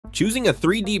Choosing a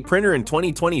 3D printer in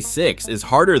 2026 is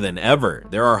harder than ever.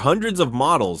 There are hundreds of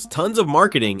models, tons of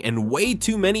marketing, and way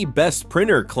too many best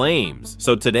printer claims.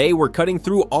 So today we're cutting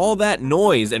through all that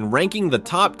noise and ranking the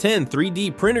top 10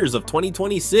 3D printers of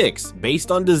 2026 based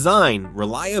on design,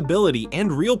 reliability,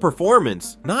 and real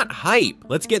performance, not hype.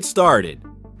 Let's get started.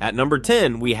 At number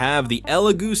 10, we have the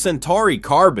Elegoo Centauri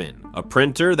Carbon. A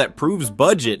printer that proves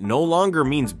budget no longer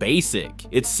means basic.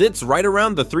 It sits right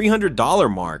around the $300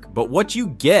 mark, but what you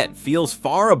get feels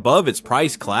far above its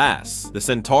price class. The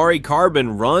Centauri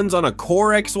Carbon runs on a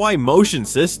Core XY motion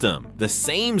system, the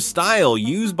same style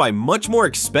used by much more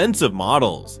expensive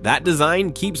models. That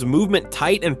design keeps movement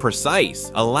tight and precise,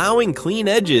 allowing clean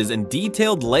edges and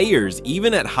detailed layers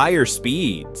even at higher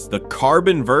speeds. The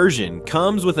Carbon version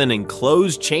comes with an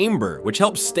enclosed chamber, which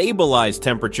helps stabilize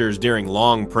temperatures during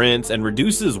long prints and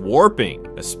reduces warping,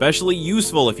 especially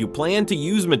useful if you plan to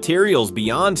use materials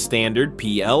beyond standard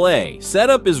PLA.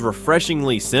 Setup is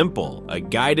refreshingly simple: a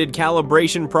guided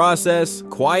calibration process,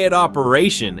 quiet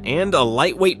operation, and a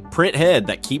lightweight print head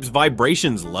that keeps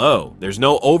vibrations low. There's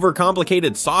no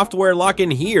overcomplicated software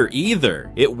lock-in here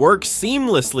either. It works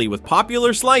seamlessly with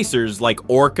popular slicers like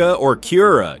Orca or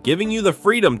Cura, giving you the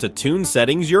freedom to tune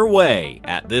settings your way.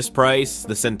 At this price,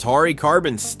 the Centauri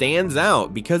Carbon stands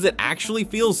out because it actually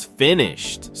feels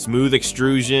finished. Smooth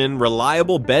extrusion,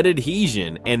 reliable bed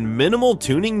adhesion, and minimal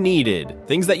tuning needed.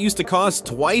 Things that used to cost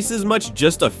twice as much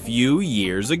just a few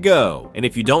years ago. And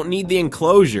if you don't need the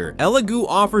enclosure, Elegoo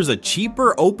offers a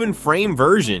cheaper open frame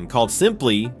version called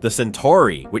simply the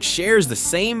Centauri, which shares the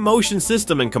same motion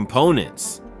system and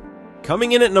components.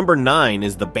 Coming in at number 9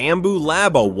 is the Bambu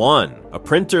Labo 1, a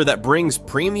printer that brings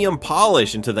premium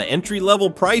polish into the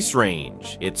entry-level price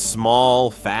range. It's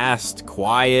small, fast,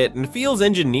 quiet, and feels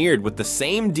engineered with the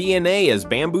same DNA as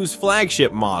Bambu's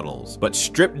flagship models, but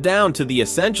stripped down to the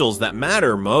essentials that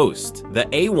matter most. The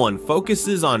A1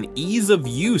 focuses on ease of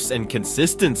use and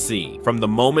consistency. From the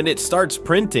moment it starts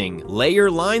printing, layer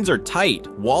lines are tight,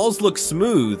 walls look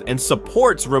smooth, and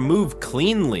supports remove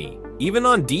cleanly, even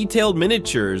on detailed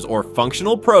miniatures or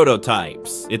functional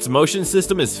prototypes. Its motion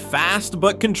system is fast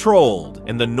but controlled,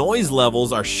 and the noise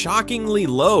levels are shockingly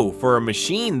low for a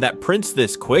machine that prints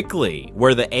this quickly.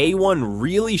 Where the A1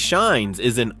 really shines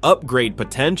is in upgrade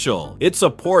potential. It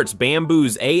supports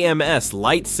Bambu's AMS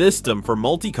light system for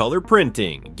multicolor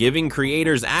printing, giving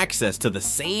creators access to the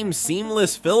same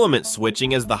seamless filament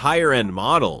switching as the higher-end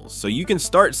models, so you can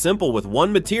start simple with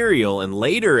one material and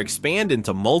later expand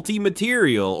into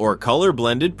multi-material or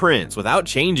color-blended prints without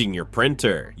changing your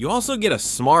printer. You also get a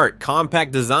smart,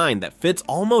 compact design that fits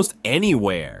almost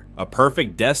anywhere. A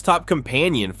perfect desktop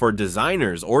companion for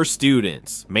designers or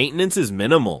students. Maintenance is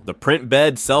minimal, the print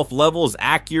bed self-levels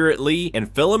accurately,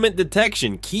 and filament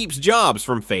detection keeps jobs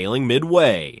from failing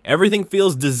midway. Everything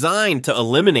feels designed to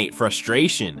eliminate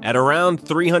frustration. At around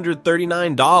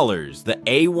 $339, the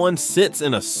A1 sits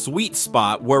in a sweet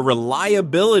spot where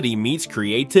reliability meets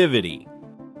creativity.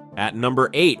 At number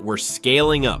 8, we're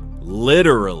scaling up.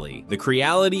 Literally. The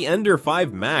Creality Ender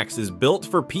 5 Max is built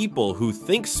for people who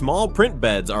think small print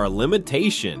beds are a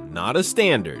limitation, not a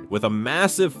standard. With a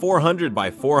massive 400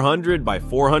 by 400 by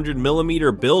 400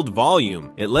 millimeter build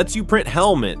volume, it lets you print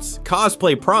helmets,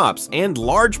 cosplay props, and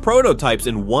large prototypes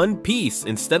in one piece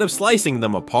instead of slicing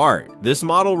them apart. This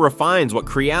model refines what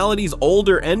Creality's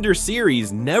older Ender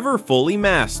series never fully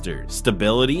mastered: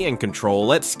 stability and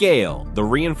control at scale. The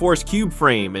reinforced cube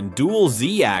frame and dual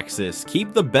Z-axis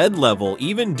keep the bed level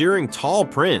even during tall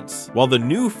prints, while the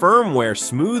new firmware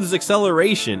smooths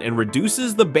acceleration and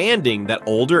reduces the banding that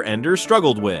older Enders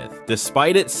struggled with.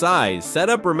 Despite its size,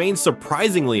 setup remains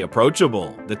surprisingly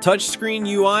approachable. The touchscreen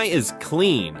UI is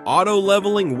clean,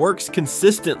 auto-leveling works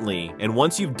consistently, and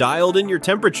once you've dialed in your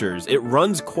temperatures, it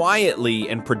runs quietly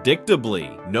and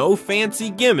predictably. No fancy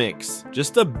gimmicks,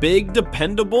 just a big,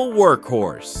 dependable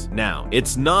workhorse. Now,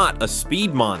 it's not a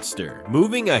speed monster.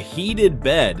 Moving a heated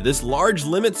bed this large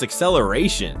limits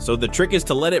acceleration, so the trick is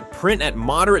to let it print at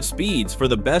moderate speeds for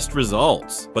the best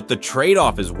results. But the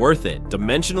trade-off is worth it.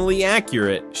 Dimensionally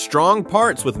accurate, strong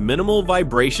parts with minimal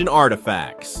vibration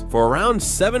artifacts. For around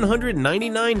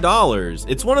 $799,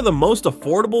 it's one of the most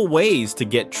affordable ways to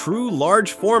get true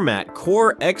large format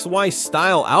Core XY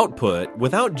style output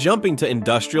without jumping to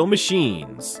industrial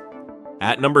machines.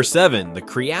 At number 7, the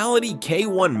Creality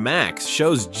K1 Max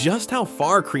shows just how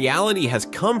far Creality has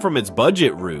come from its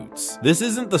budget roots. This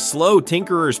isn't the slow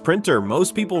tinkerer's printer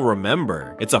most people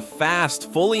remember. It's a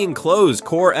fast, fully enclosed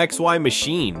Core XY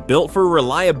machine built for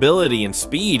reliability and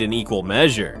speed in equal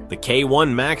measure. The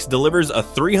K1 Max delivers a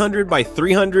 300 by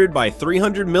 300 by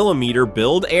 300 millimeter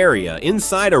build area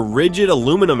inside a rigid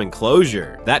aluminum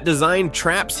enclosure. That design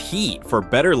traps heat for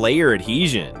better layer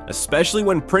adhesion, especially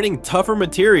when printing tougher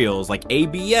materials like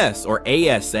ABS or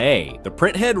ASA. The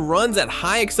printhead runs at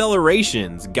high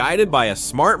accelerations, guided by a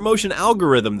smart motion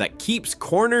algorithm that keeps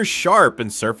corners sharp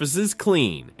and surfaces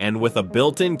clean. And with a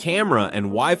built-in camera and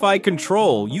Wi-Fi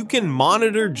control, you can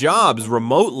monitor jobs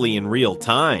remotely in real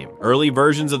time. Early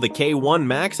versions of the K1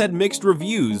 Max had mixed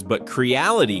reviews, but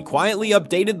Creality quietly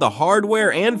updated the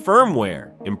hardware and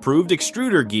firmware, improved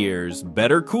extruder gears,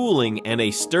 better cooling, and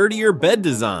a sturdier bed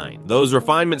design. Those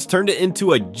refinements turned it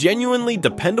into a genuinely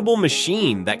dependable machine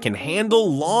that can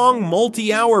handle long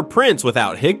multi-hour prints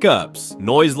without hiccups.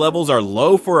 Noise levels are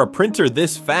low for a printer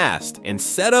this fast, and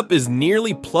setup is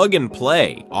nearly plug and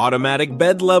play. Automatic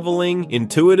bed leveling,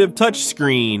 intuitive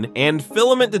touchscreen, and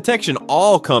filament detection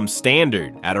all come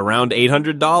standard. At around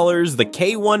 $800, the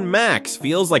K1 Max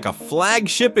feels like a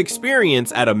flagship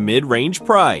experience at a mid-range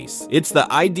price. It's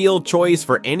the ideal choice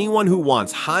for anyone who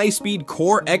wants high-speed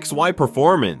Core XY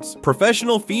performance,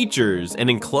 professional features,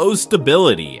 and enclosed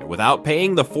stability without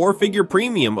paying the four-figure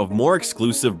premium of more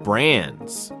exclusive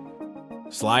brands.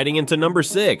 Sliding into number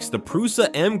 6, the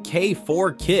Prusa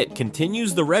MK4 kit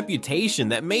continues the reputation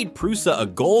that made Prusa a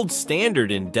gold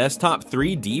standard in desktop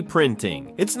 3D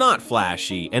printing. It's not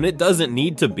flashy, and it doesn't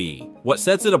need to be. What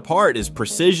sets it apart is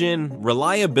precision,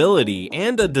 reliability,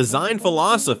 and a design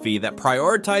philosophy that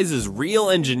prioritizes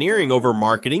real engineering over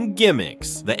marketing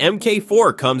gimmicks. The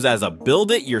MK4 comes as a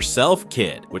build-it-yourself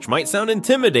kit, which might sound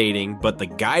intimidating, but the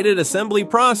guided assembly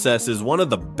process is one of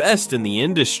the best in the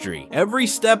industry. Every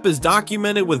step is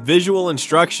documented with visual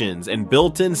instructions and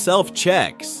built-in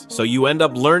self-checks, so you end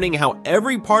up learning how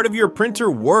every part of your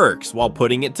printer works while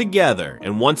putting it together.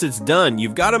 And once it's done,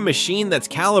 you've got a machine that's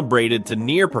calibrated to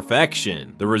near perfection.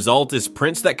 The result is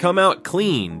prints that come out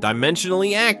clean,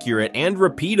 dimensionally accurate, and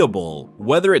repeatable,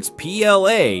 whether it's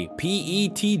PLA,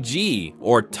 PETG,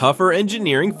 or tougher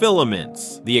engineering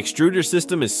filaments. The extruder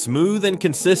system is smooth and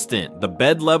consistent, the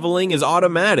bed leveling is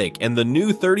automatic, and the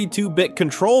new 32-bit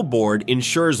control board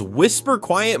ensures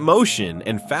whisper-quiet motion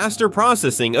and faster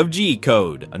processing of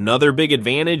G-code. Another big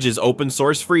advantage is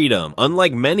open-source freedom.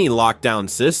 Unlike many lockdown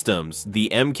systems, the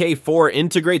MK4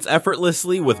 integrates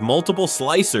effortlessly with multiple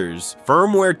slicers,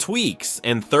 firmware tweaks,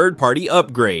 and third-party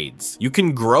upgrades. You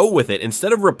can grow with it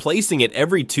instead of replacing it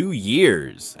every 2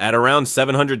 years. At around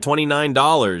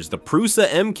 $729, the Prusa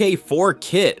MK4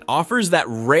 kit offers that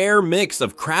rare mix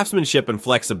of craftsmanship and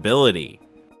flexibility.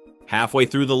 Halfway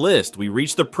through the list, we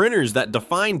reach the printers that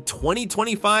define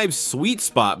 2025's sweet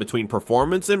spot between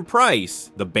performance and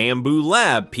price, the Bambu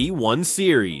Lab P1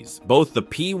 series. Both the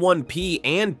P1P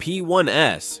and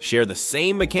P1S share the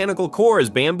same mechanical core as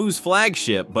Bambu's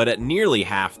flagship, but at nearly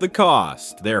half the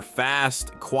cost. They're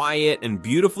fast, quiet, and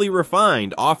beautifully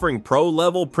refined, offering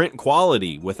pro-level print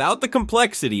quality without the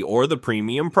complexity or the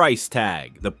premium price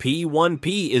tag. The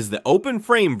P1P is the open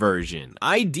frame version,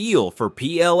 ideal for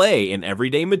PLA and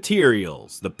everyday materials.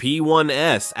 The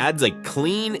P1S adds a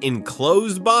clean,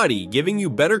 enclosed body, giving you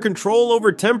better control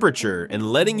over temperature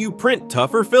and letting you print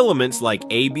tougher filaments like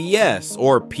ABS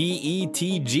or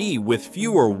PETG with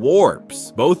fewer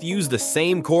warps. Both use the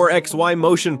same Core XY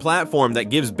motion platform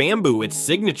that gives Bambu its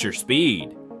signature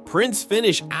speed. Prints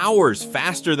finish hours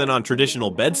faster than on traditional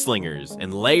bed slingers,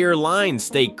 and layer lines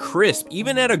stay crisp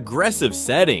even at aggressive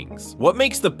settings. What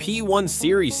makes the P1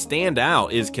 series stand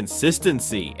out is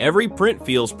consistency. Every print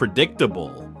feels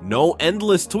predictable. No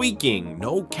endless tweaking,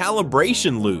 no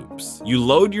calibration loops. You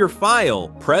load your file,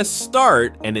 press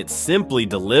start, and it simply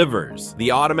delivers.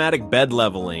 The automatic bed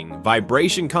leveling,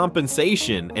 vibration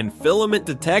compensation, and filament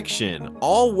detection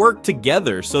all work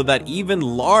together so that even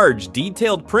large,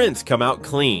 detailed prints come out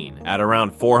clean. At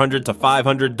around $400 to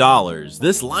 $500,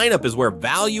 this lineup is where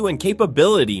value and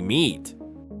capability meet.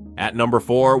 At number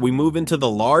 4, we move into the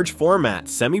large format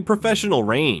semi-professional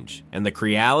range, and the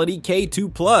Creality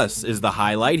K2 Plus is the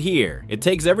highlight here. It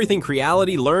takes everything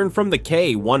Creality learned from the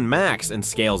K1 Max and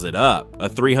scales it up. A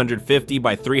 350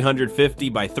 by 350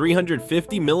 by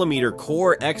 350 millimeter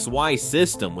Core XY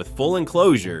system with full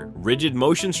enclosure, rigid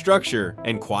motion structure,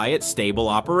 and quiet, stable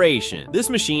operation. This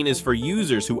machine is for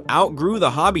users who outgrew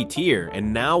the hobby tier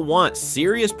and now want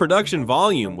serious production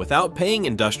volume without paying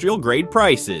industrial grade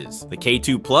prices. The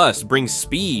K2 Plus Plus brings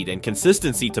speed and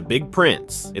consistency to big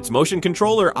prints. Its motion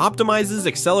controller optimizes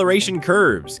acceleration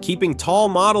curves, keeping tall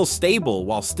models stable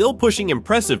while still pushing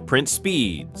impressive print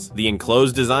speeds. The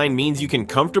enclosed design means you can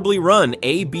comfortably run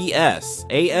ABS,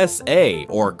 ASA,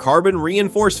 or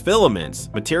carbon-reinforced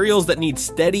filaments, materials that need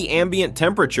steady ambient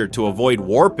temperature to avoid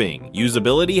warping.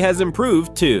 Usability has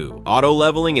improved too.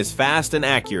 Auto-leveling is fast and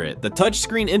accurate, the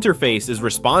touchscreen interface is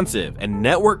responsive, and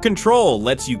network control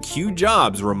lets you queue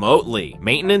jobs remotely.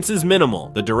 Maintenance is minimal.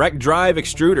 The direct drive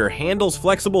extruder handles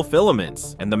flexible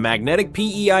filaments, and the magnetic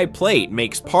PEI plate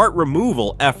makes part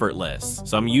removal effortless.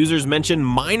 Some users mention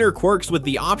minor quirks with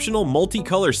the optional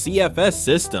multicolor CFS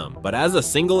system, but as a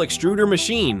single extruder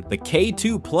machine, the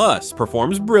K2 Plus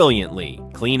performs brilliantly.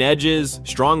 Clean edges,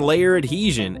 strong layer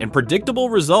adhesion, and predictable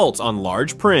results on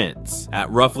large prints. At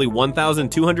roughly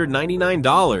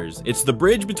 $1,299, it's the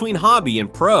bridge between hobby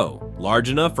and pro. Large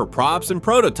enough for props and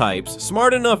prototypes,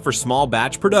 smart enough for small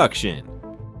batch production.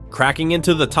 Cracking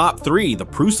into the top 3, the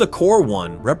Prusa Core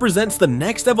 1 represents the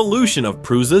next evolution of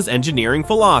Prusa's engineering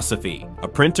philosophy. A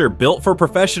printer built for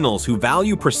professionals who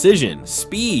value precision,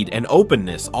 speed, and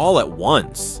openness all at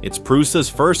once. It's Prusa's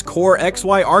first Core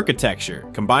XY architecture,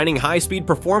 combining high-speed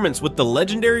performance with the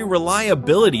legendary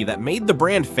reliability that made the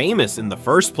brand famous in the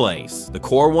first place. The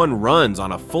Core 1 runs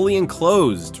on a fully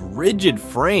enclosed, rigid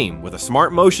frame with a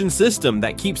smart motion system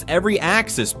that keeps every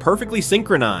axis perfectly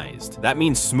synchronized. That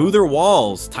means smoother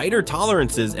walls, tighter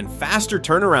tolerances, and faster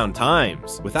turnaround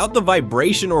times, without the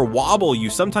vibration or wobble you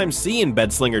sometimes see in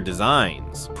bedslinger designs.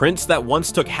 Prints that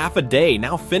once took half a day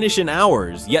now finish in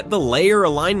hours, yet the layer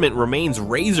alignment remains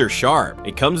razor sharp.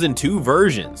 It comes in 2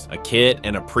 versions, a kit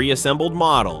and a pre-assembled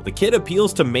model. The kit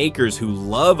appeals to makers who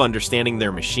love understanding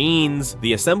their machines.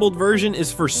 The assembled version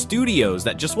is for studios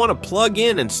that just want to plug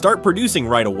in and start producing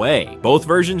right away. Both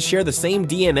versions share the same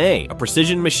DNA, a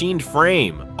precision machined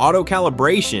frame, auto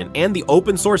calibration, and the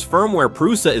open source firmware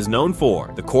Prusa is known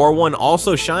for. The Core 1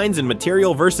 also shines in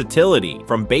material versatility,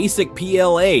 from basic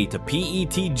PLA to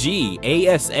PETG,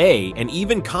 ASA, and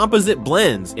even composite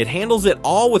blends. It handles it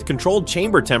all with controlled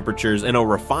chamber temperatures and a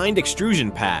refined extrusion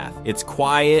path. It's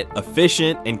quiet,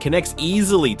 efficient, and connects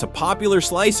easily to popular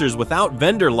slicers without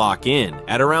vendor lock-in.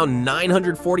 At around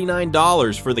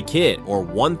 $949 for the kit, or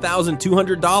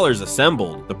 $1,200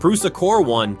 assembled, the Prusa Core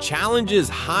 1 challenges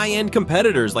high-end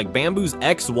competitors like Bambu's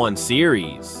X1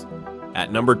 series. At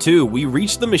number 2, we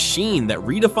reach the machine that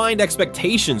redefined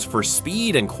expectations for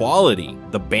speed and quality,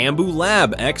 the Bambu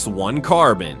Lab X1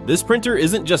 Carbon. This printer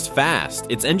isn't just fast,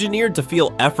 it's engineered to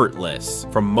feel effortless.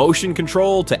 From motion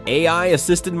control to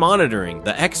AI-assisted monitoring,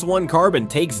 the X1 Carbon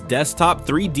takes desktop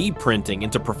 3D printing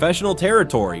into professional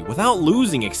territory without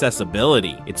losing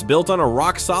accessibility. It's built on a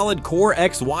rock-solid Core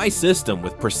XY system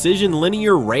with precision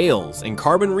linear rails and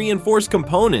carbon-reinforced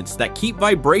components that keep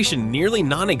vibration nearly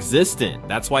non-existent.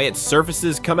 That's why it's surfaces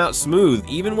come out smooth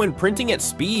even when printing at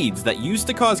speeds that used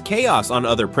to cause chaos on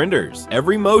other printers.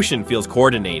 Every motion feels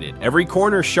coordinated, every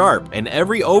corner sharp, and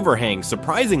every overhang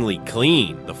surprisingly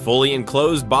clean. The fully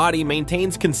enclosed body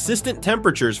maintains consistent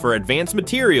temperatures for advanced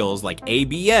materials like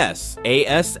ABS,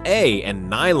 ASA, and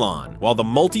nylon, while the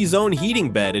multi-zone heating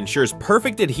bed ensures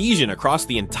perfect adhesion across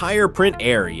the entire print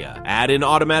area. Add in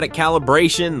automatic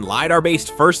calibration,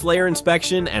 LiDAR-based first layer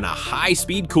inspection, and a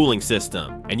high-speed cooling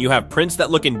system, and you have prints that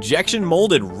look injection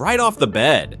molded right off the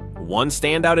bed. One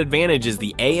standout advantage is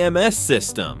the AMS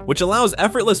system, which allows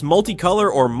effortless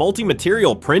multicolor or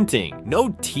multi-material printing. No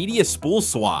tedious spool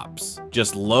swaps.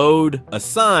 Just load,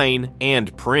 assign,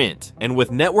 and print. And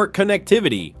with network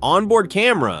connectivity, onboard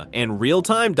camera, and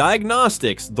real-time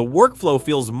diagnostics, the workflow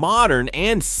feels modern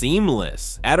and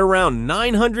seamless. At around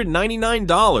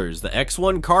 $999, the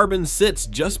X1 Carbon sits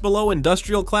just below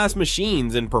industrial class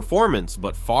machines in performance,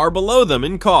 but far below them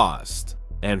in cost.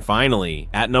 And finally,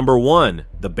 at number 1,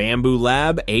 the Bambu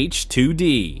Lab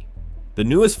H2D. The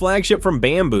newest flagship from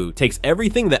Bambu takes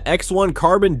everything the X1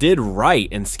 Carbon did right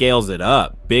and scales it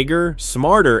up. Bigger,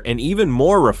 smarter, and even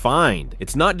more refined.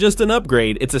 It's not just an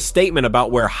upgrade, it's a statement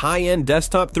about where high-end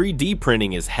desktop 3D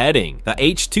printing is heading. The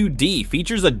H2D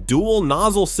features a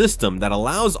dual-nozzle system that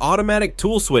allows automatic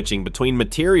tool switching between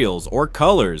materials or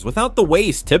colors without the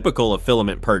waste typical of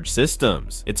filament purge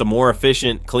systems. It's a more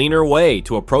efficient, cleaner way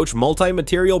to approach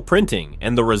multi-material printing,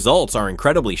 and the results are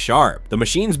incredibly sharp. The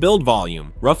machine's build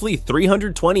volume, roughly 3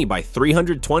 320 by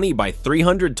 320 by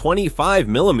 325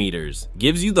 millimeters,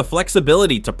 gives you the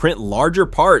flexibility to print larger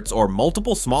parts or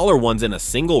multiple smaller ones in a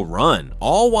single run,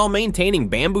 all while maintaining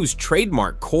Bambu's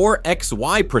trademark Core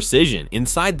XY precision.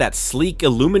 Inside that sleek,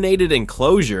 illuminated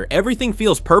enclosure, everything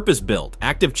feels purpose-built.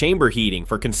 Active chamber heating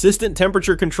for consistent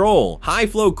temperature control,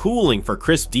 high-flow cooling for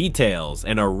crisp details,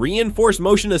 and a reinforced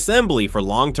motion assembly for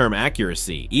long-term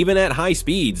accuracy. Even at high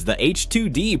speeds, the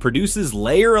H2D produces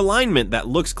layer alignment that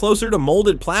looks closer to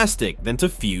molded plastic than to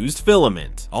fused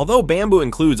filament. Although Bambu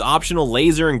includes optional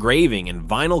laser engraving and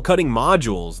vinyl cutting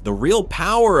modules, the real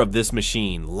power of this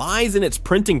machine lies in its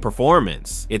printing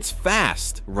performance. It's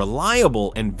fast,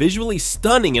 reliable, and visually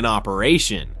stunning in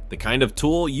operation. The kind of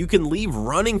tool you can leave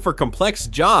running for complex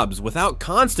jobs without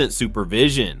constant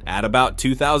supervision. At about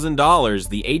 $2,000,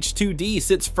 the H2D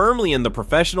sits firmly in the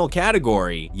professional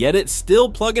category, yet it's still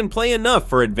plug and play enough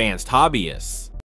for advanced hobbyists.